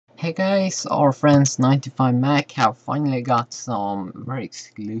Hey guys, our friends 95 Mac have finally got some very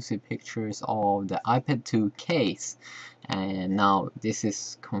exclusive pictures of the iPad 2 case, and now this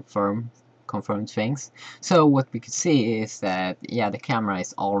is confirmed things. So what we could see is that the camera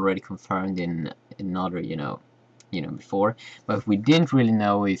is already confirmed in another before, but we didn't really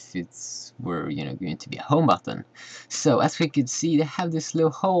know if it's going to be a home button. So as we could see, they have this little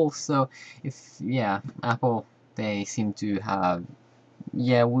hole. So if Apple, they seem to have,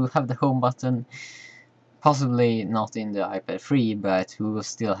 we'll have the home button, possibly not in the iPad 3, but we will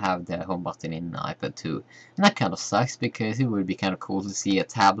still have the home button in the iPad 2. And that kind of sucks, because it would be kind of cool to see a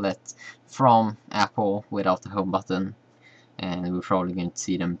tablet from Apple without the home button, and we're probably going to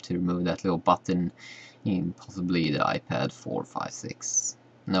see them to remove that little button in possibly the iPad 4, 5, 6.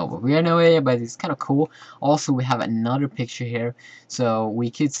 No, but we are no way, but it's kind of cool. Also, we have another picture here, so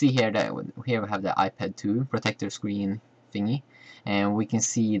we could see here that here we have the iPad 2 protector screen thingy, and we can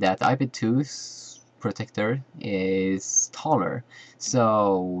see that the iPad 2's protector is taller,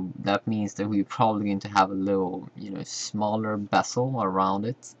 so that means that we're probably going to have a little, smaller bezel around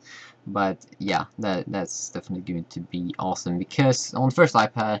it. But yeah, that's definitely going to be awesome, because on the first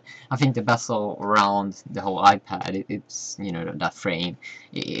iPad, I think the bezel around the whole iPad, it's that frame,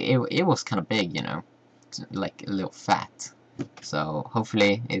 it was kind of big, like a little fat. So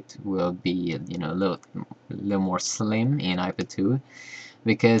hopefully it will be a little more slim in iPad 2,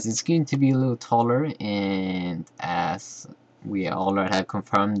 because it's going to be a little taller, and as we already have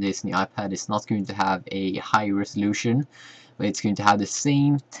confirmed, this new iPad is not going to have a high resolution, but it's going to have the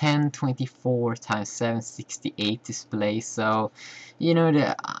same 1024 x 768 display. So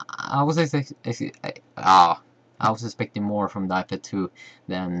I was I was expecting more from the iPad 2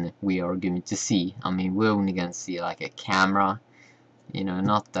 than we are going to see. I mean, we're only going to see like a camera,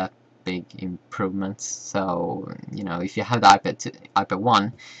 not that big improvements. So if you have the iPad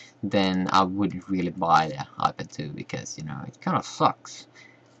 1, then I wouldn't really buy the iPad 2, because it kind of sucks,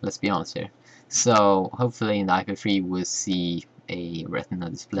 let's be honest here. So hopefully in the iPad 3 we'll see a retina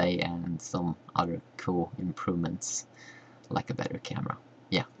display and some other cool improvements, like a better camera.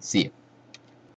 Yeah, see you.